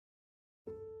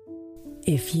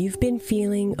If you've been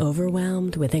feeling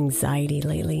overwhelmed with anxiety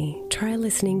lately, try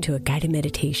listening to a guided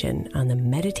meditation on the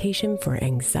Meditation for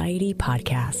Anxiety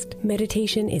podcast.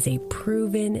 Meditation is a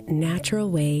proven, natural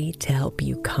way to help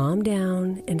you calm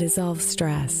down and dissolve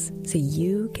stress so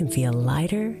you can feel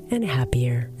lighter and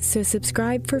happier. So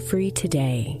subscribe for free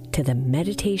today to the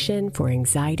Meditation for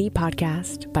Anxiety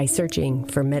podcast by searching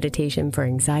for Meditation for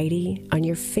Anxiety on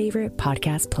your favorite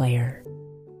podcast player.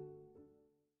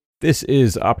 This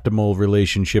is Optimal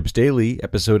Relationships Daily,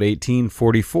 episode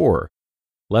 1844,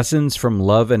 Lessons from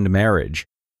Love and Marriage,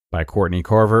 by Courtney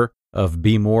Carver of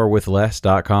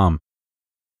BeMoreWithLess.com.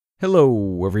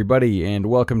 Hello, everybody, and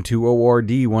welcome to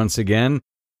ORD once again.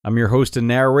 I'm your host and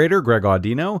narrator, Greg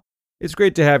Audino. It's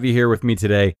great to have you here with me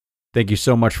today. Thank you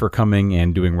so much for coming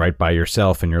and doing right by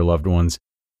yourself and your loved ones.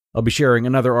 I'll be sharing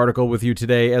another article with you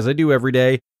today, as I do every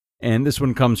day. And this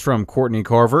one comes from Courtney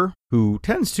Carver, who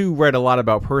tends to write a lot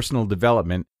about personal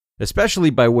development,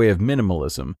 especially by way of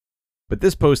minimalism. But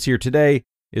this post here today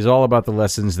is all about the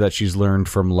lessons that she's learned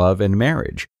from love and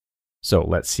marriage. So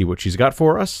let's see what she's got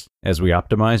for us as we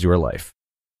optimize your life.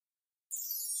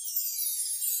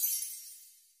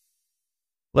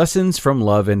 Lessons from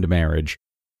Love and Marriage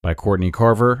by Courtney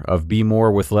Carver of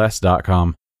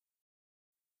BeMoreWithLess.com.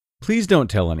 Please don't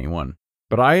tell anyone,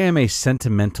 but I am a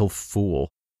sentimental fool.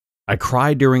 I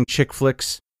cry during chick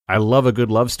flicks. I love a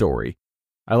good love story.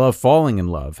 I love falling in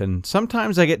love, and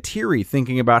sometimes I get teary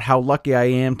thinking about how lucky I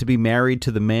am to be married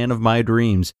to the man of my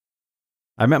dreams.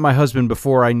 I met my husband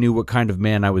before I knew what kind of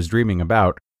man I was dreaming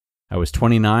about. I was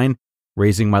 29,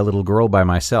 raising my little girl by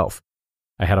myself.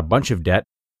 I had a bunch of debt,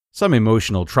 some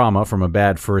emotional trauma from a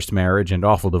bad first marriage and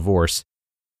awful divorce.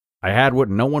 I had what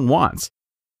no one wants: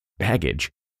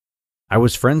 baggage. I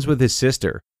was friends with his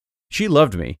sister. She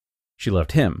loved me. She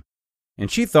loved him. And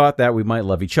she thought that we might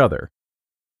love each other.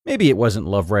 Maybe it wasn't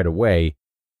love right away,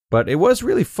 but it was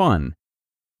really fun.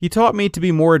 He taught me to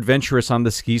be more adventurous on the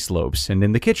ski slopes and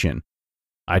in the kitchen.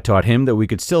 I taught him that we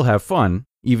could still have fun,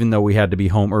 even though we had to be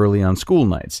home early on school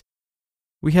nights.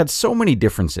 We had so many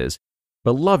differences,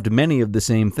 but loved many of the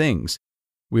same things.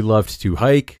 We loved to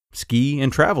hike, ski,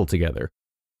 and travel together.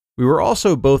 We were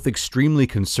also both extremely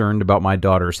concerned about my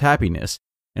daughter's happiness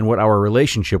and what our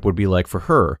relationship would be like for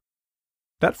her.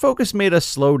 That focus made us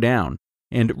slow down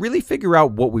and really figure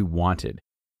out what we wanted.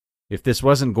 If this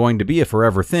wasn't going to be a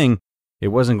forever thing, it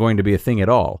wasn't going to be a thing at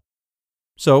all.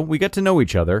 So we got to know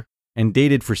each other and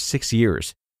dated for 6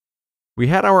 years. We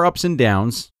had our ups and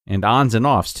downs, and ons and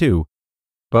offs too,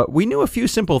 but we knew a few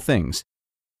simple things.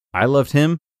 I loved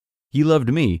him, he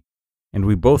loved me, and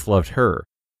we both loved her.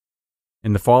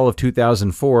 In the fall of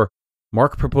 2004,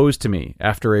 Mark proposed to me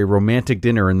after a romantic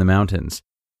dinner in the mountains.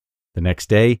 The next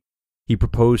day, he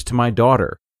proposed to my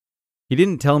daughter. He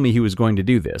didn't tell me he was going to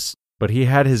do this, but he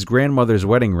had his grandmother's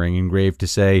wedding ring engraved to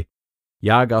say,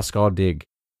 Jag ska dig,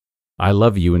 I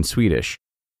love you in Swedish.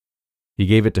 He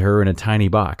gave it to her in a tiny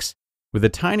box, with a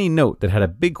tiny note that had a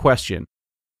big question: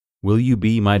 will you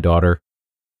be my daughter?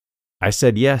 I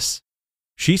said yes.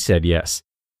 She said yes.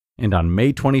 And on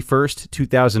May 21st,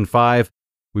 2005,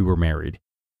 we were married.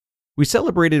 We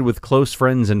celebrated with close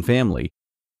friends and family.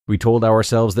 We told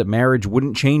ourselves that marriage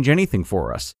wouldn't change anything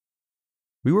for us.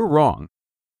 We were wrong.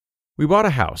 We bought a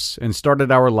house and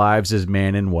started our lives as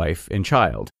man and wife and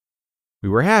child. We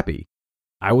were happy.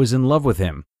 I was in love with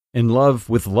him, in love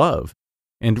with love,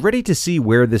 and ready to see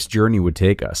where this journey would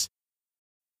take us.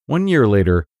 1 year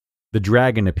later, the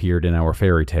dragon appeared in our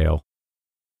fairy tale.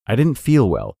 I didn't feel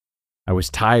well. I was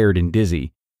tired and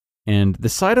dizzy, and the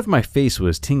side of my face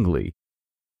was tingly.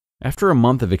 After a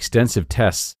month of extensive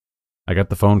tests, I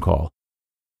got the phone call.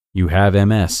 You have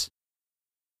MS.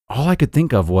 All I could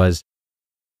think of was,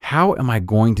 how am I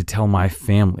going to tell my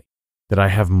family that I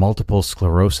have multiple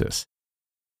sclerosis?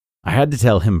 I had to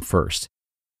tell him first.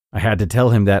 I had to tell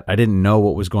him that I didn't know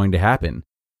what was going to happen.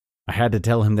 I had to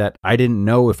tell him that I didn't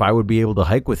know if I would be able to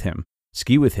hike with him,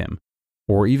 ski with him,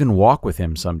 or even walk with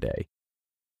him someday.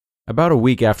 About a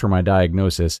week after my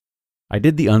diagnosis, I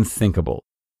did the unthinkable.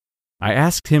 I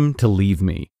asked him to leave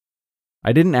me.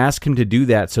 I didn't ask him to do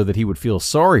that so that he would feel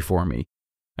sorry for me.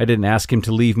 I didn't ask him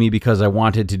to leave me because I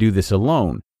wanted to do this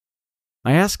alone.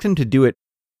 I asked him to do it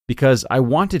because I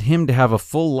wanted him to have a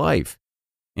full life,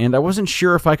 and I wasn't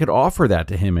sure if I could offer that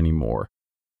to him anymore.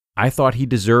 I thought he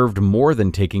deserved more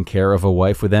than taking care of a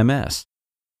wife with MS.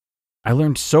 I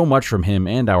learned so much from him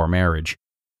and our marriage.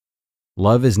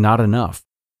 Love is not enough.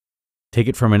 Take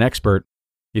it from an expert,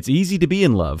 it's easy to be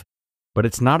in love, but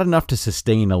it's not enough to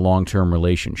sustain a long-term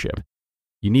relationship.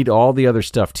 You need all the other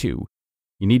stuff too.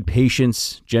 You need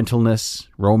patience, gentleness,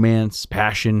 romance,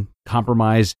 passion,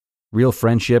 compromise, real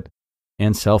friendship,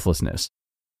 and selflessness.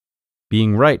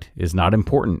 Being right is not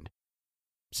important.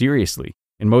 Seriously,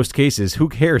 in most cases, who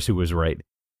cares who was right?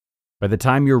 By the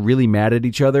time you're really mad at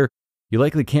each other, you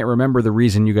likely can't remember the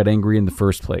reason you got angry in the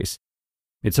first place.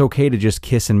 It's okay to just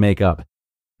kiss and make up.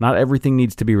 Not everything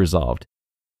needs to be resolved.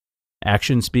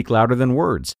 Actions speak louder than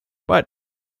words, but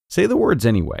say the words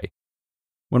anyway.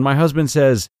 When my husband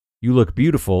says, "You look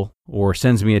beautiful," or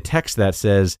sends me a text that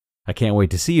says, "I can't wait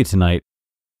to see you tonight,"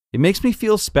 it makes me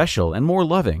feel special and more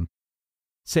loving.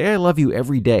 Say "I love you"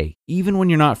 every day, even when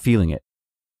you're not feeling it.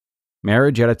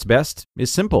 Marriage at its best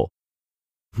is simple.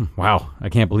 Wow, I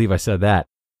can't believe I said that.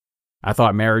 I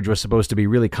thought marriage was supposed to be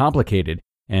really complicated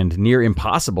and near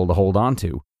impossible to hold on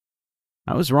to.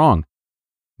 I was wrong.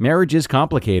 Marriage is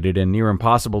complicated and near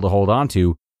impossible to hold on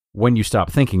to when you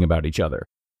stop thinking about each other,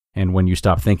 and when you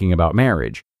stop thinking about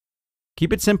marriage.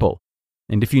 Keep it simple,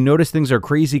 and if you notice things are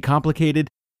crazy complicated,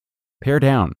 pare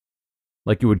down.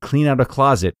 Like you would clean out a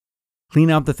closet, clean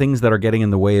out the things that are getting in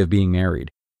the way of being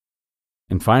married.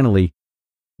 And finally,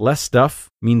 less stuff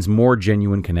means more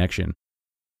genuine connection.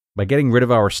 By getting rid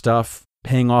of our stuff,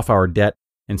 paying off our debt,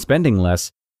 and spending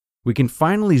less, we can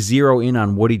finally zero in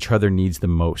on what each other needs the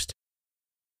most.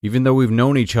 Even though we've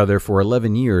known each other for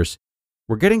 11 years,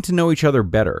 we're getting to know each other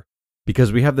better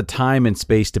because we have the time and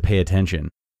space to pay attention.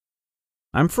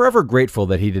 I'm forever grateful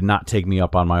that he did not take me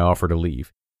up on my offer to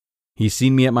leave. He's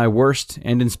seen me at my worst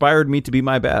and inspired me to be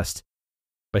my best.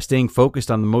 By staying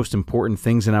focused on the most important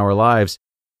things in our lives,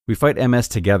 we fight MS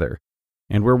together,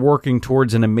 and we're working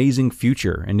towards an amazing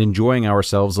future and enjoying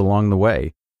ourselves along the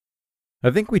way.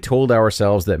 I think we told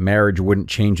ourselves that marriage wouldn't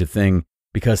change a thing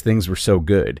because things were so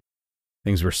good.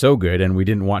 Things were so good and we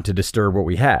didn't want to disturb what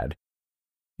we had.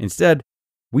 Instead,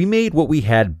 we made what we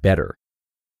had better.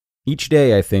 Each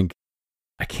day I think,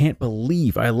 I can't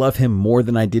believe I love him more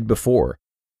than I did before.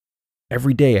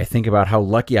 Every day I think about how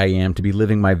lucky I am to be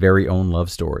living my very own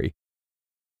love story.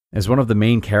 As one of the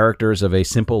main characters of a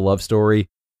simple love story,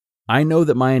 I know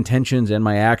that my intentions and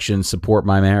my actions support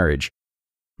my marriage.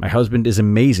 My husband is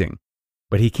amazing,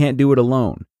 but he can't do it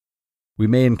alone. We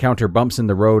may encounter bumps in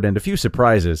the road and a few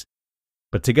surprises,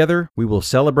 but together we will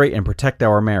celebrate and protect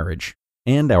our marriage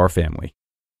and our family.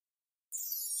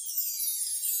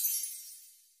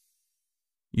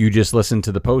 You just listened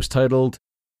to the post titled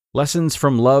Lessons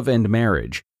from Love and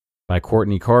Marriage by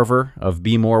Courtney Carver of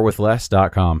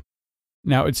BeMoreWithLess.com.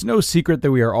 Now, it's no secret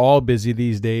that we are all busy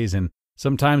these days, and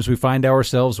sometimes we find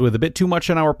ourselves with a bit too much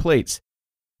on our plates.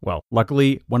 Well,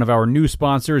 luckily, one of our new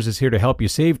sponsors is here to help you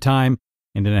save time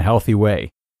and in a healthy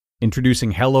way.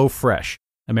 Introducing HelloFresh,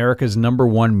 America's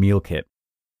 #1 meal kit.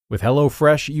 With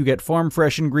HelloFresh, you get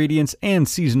farm-fresh ingredients and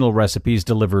seasonal recipes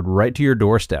delivered right to your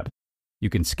doorstep. You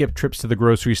can skip trips to the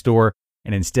grocery store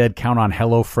and instead count on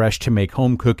HelloFresh to make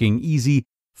home cooking easy,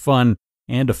 fun,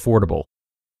 and affordable.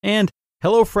 And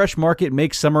HelloFresh Market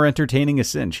makes summer entertaining a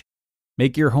cinch.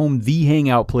 Make your home the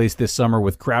hangout place this summer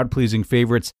with crowd-pleasing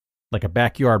favorites like a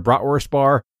backyard bratwurst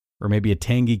bar or maybe a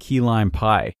tangy key lime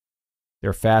pie.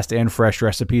 Their fast and fresh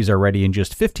recipes are ready in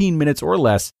just 15 minutes or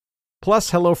less,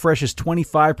 plus HelloFresh is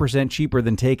 25% cheaper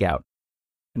than takeout.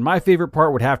 And my favorite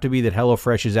part would have to be that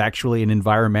HelloFresh is actually an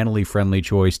environmentally friendly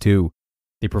choice too.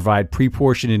 They provide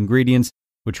pre-portioned ingredients,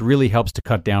 which really helps to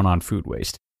cut down on food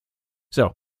waste.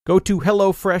 So, go to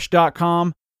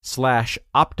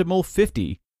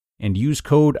HelloFresh.com/optimal50 and use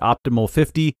code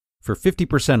optimal50 for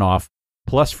 50% off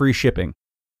plus free shipping.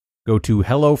 Go to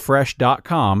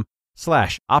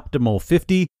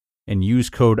HelloFresh.com/optimal50 and use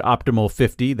code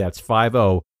optimal50, that's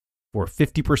 50, for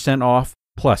 50% off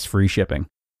plus free shipping.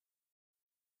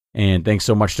 And thanks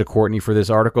so much to Courtney for this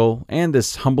article and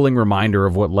this humbling reminder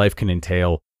of what life can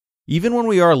entail, even when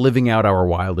we are living out our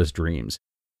wildest dreams.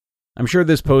 I'm sure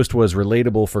this post was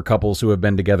relatable for couples who have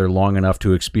been together long enough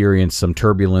to experience some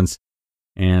turbulence,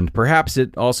 and perhaps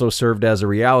it also served as a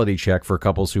reality check for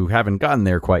couples who haven't gotten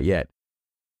there quite yet.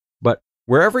 But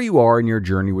wherever you are in your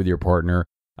journey with your partner,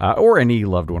 or any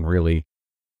loved one really,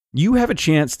 you have a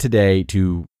chance today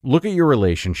to look at your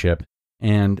relationship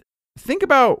and think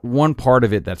about one part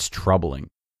of it that's troubling.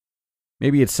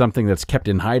 Maybe it's something that's kept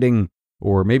in hiding,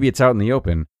 or maybe it's out in the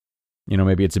open.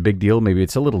 Maybe it's a big deal, maybe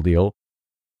it's a little deal.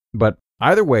 But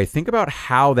either way, think about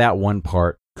how that one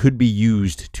part could be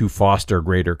used to foster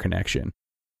greater connection.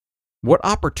 What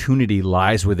opportunity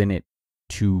lies within it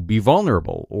to be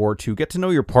vulnerable or to get to know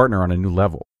your partner on a new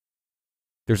level?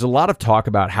 There's a lot of talk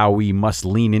about how we must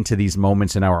lean into these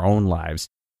moments in our own lives,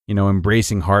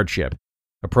 embracing hardship,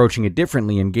 approaching it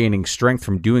differently and gaining strength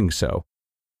from doing so.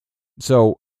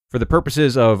 So, for the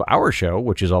purposes of our show,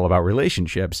 which is all about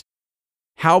relationships,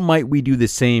 how might we do the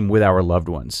same with our loved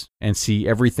ones and see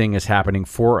everything as happening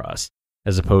for us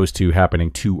as opposed to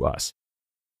happening to us?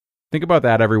 Think about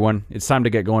that, everyone. It's time to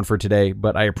get going for today,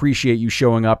 but I appreciate you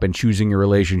showing up and choosing your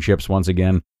relationships once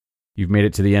again. You've made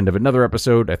it to the end of another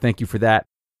episode. I thank you for that.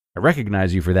 I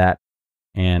recognize you for that.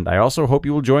 And I also hope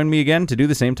you will join me again to do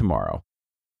the same tomorrow.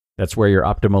 That's where your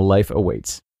optimal life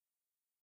awaits.